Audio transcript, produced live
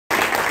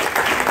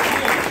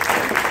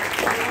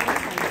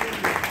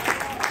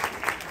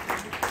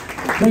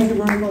Thank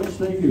you very much,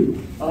 thank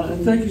you.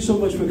 And thank you so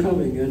much for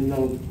coming. And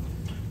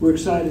we're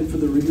excited for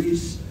the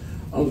release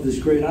of this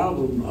great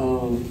album,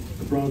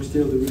 The Bronx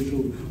Tale, the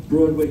original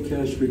Broadway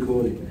cast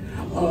recording.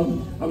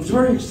 I was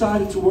very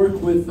excited to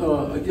work with,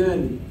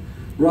 again,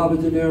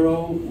 Robert De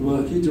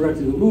Niro, he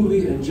directed the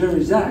movie, and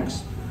Jerry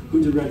Zaks,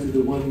 who directed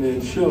the one-man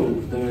show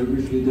that I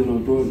originally did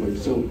on Broadway.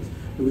 So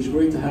it was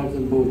great to have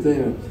them both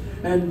there.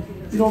 And,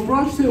 you know,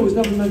 Bronx Tale was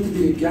never meant to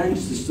be a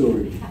gangster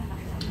story.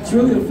 It's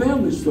really a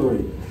family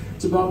story.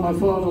 It's about my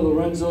father,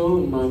 Lorenzo,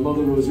 and my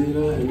mother,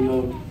 Rosina,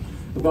 and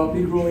about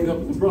me growing up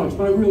in the Bronx.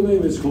 My real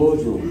name is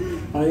Claudio.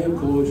 I am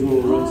Claudio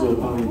Lorenzo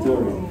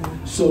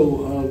Palminteri.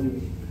 So,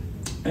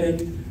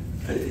 and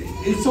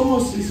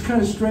it's kind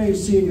of strange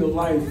seeing your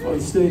life on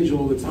stage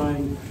all the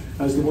time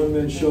as the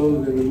one-man show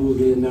and the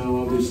movie, and now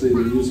obviously the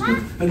musical.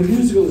 And the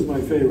musical is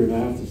my favorite, I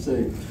have to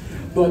say.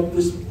 But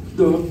the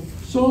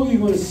song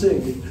you're going to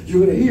sing,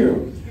 you're going to hear,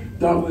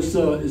 that was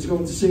is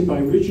going to sing by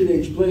Richard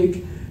H.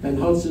 Blake and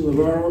Hudson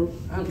Loverro.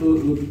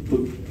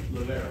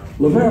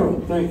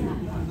 Loverro, thank you.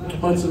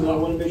 Hudson, I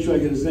want to make sure I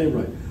get his name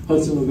right.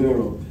 Hudson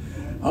Loverro.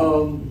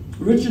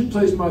 Richard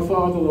plays my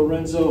father,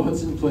 Lorenzo.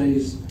 Hudson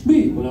plays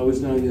me when I was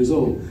 9 years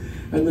old.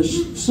 And the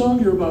song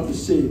you're about to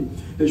see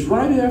is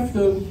right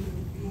after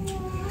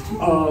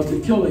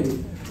the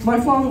killing. My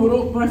father would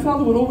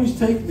always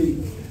take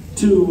me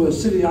to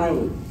City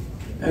Island,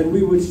 and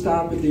we would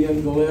stop at the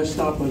end, the last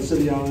stop on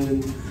City Island,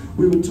 and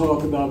we would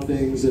talk about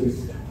things. And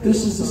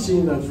this is the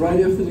scene that's right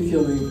after the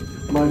killing.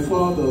 My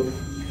father.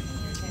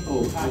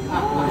 Oh,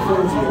 my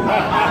phone's here.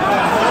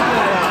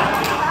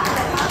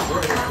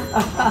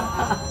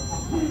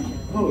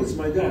 Oh, it's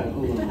my dad.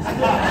 Hold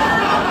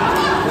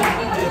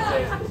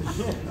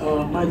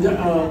on.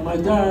 My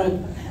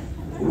dad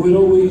would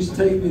always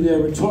take me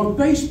there and talk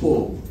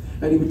baseball.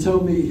 And he would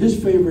tell me his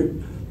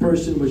favorite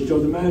person was Joe.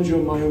 The manager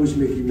of mine was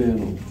Mickey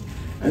Mantle.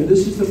 And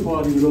this is the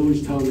part he would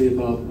always tell me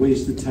about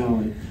wasted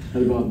talent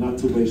and about not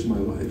to waste my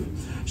life.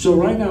 So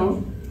right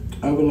now,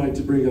 I would like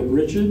to bring up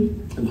Richard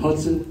and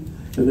Hudson,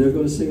 and they're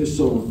going to sing a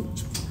song.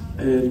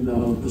 And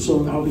the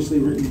song obviously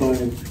written by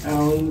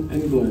Alan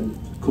and Glenn,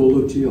 called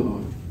Look to Your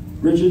Heart.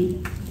 Richard?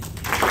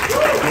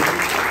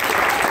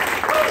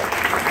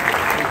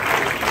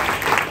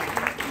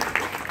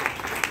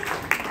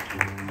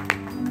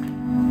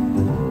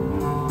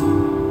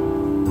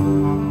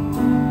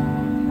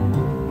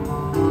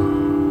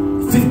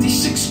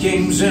 56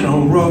 games in a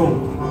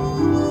row.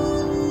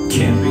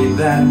 Can't beat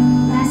that.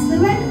 That's the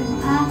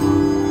record, Pop.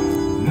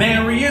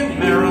 Marion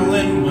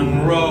Marilyn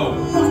Monroe.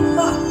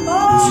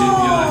 Tip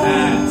your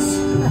hats.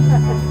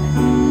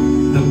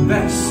 The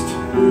best.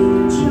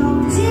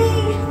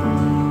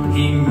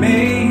 He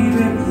made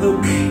it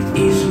look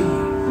easy,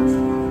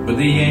 but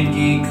the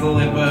Yankee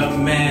Clipper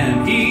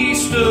man, he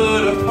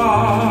stood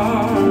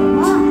apart.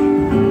 Why?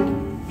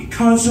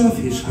 Because of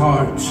his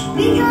heart.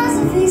 Because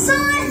of his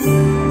heart.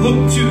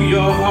 Look to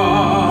your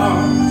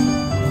heart.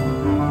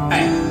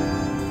 Hey,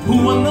 who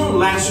won the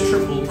last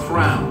Triple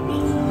Crown?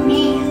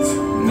 Mint.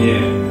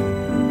 Yeah,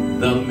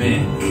 the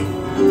Mick.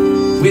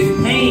 With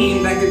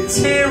pain that could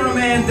tear a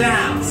man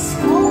down.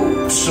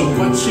 So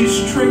what's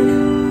his trick?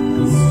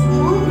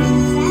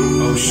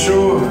 Oh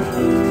sure,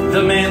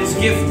 the man's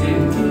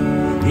gifted.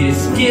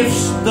 His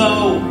gifts,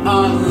 though,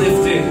 are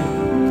lifted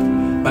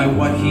by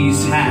what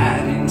he's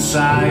had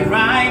inside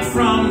right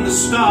from the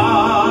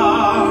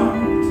start.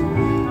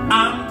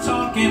 I'm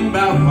talking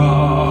about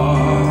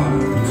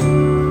heart.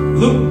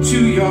 Look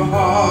to your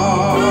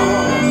heart.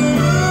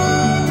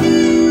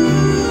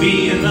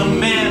 Being a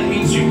man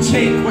means you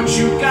take what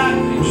you got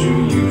and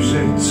you use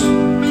it.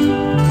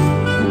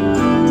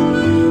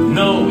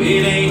 No,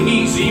 it ain't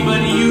easy,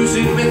 but use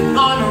it with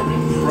honor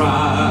and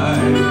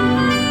pride.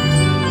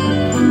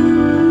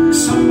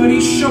 Somebody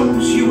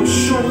shows you a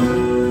shoulder,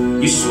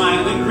 you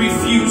smile and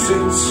refuse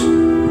it.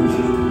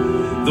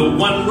 The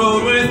one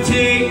road worth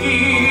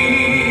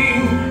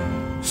taking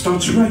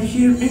starts right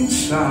here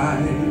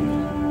inside.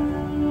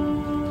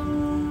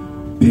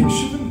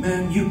 Picture the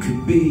man you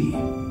could be,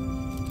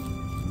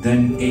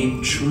 then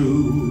aim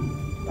true.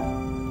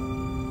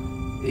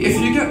 If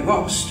you get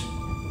lost,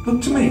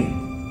 look to me.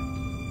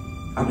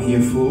 I'm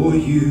here for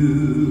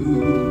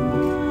you.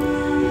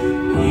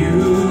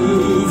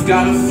 You've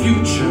got a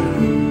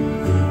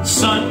future,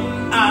 son,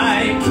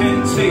 I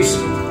can taste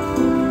it.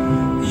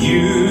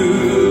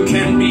 You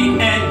can be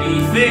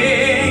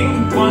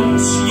anything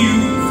once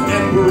you've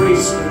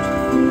embraced it.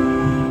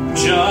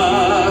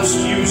 Just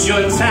use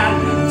your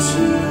talent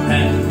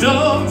and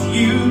don't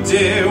you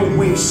dare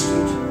waste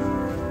it.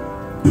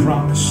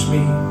 Promise me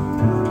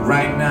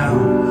right now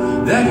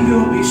that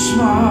you'll be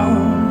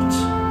smart.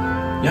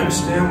 You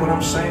understand what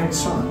I'm saying,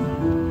 son?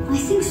 I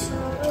think so.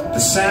 The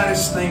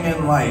saddest thing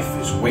in life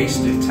is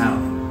wasted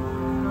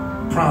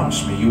talent.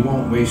 Promise me you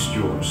won't waste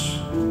yours.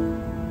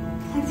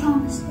 I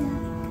promise, Dad.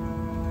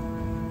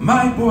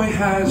 My boy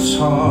has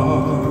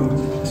heart.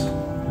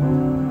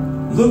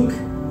 Look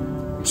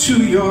to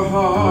your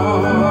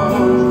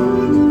heart.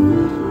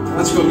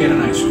 Let's go get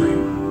an ice cream.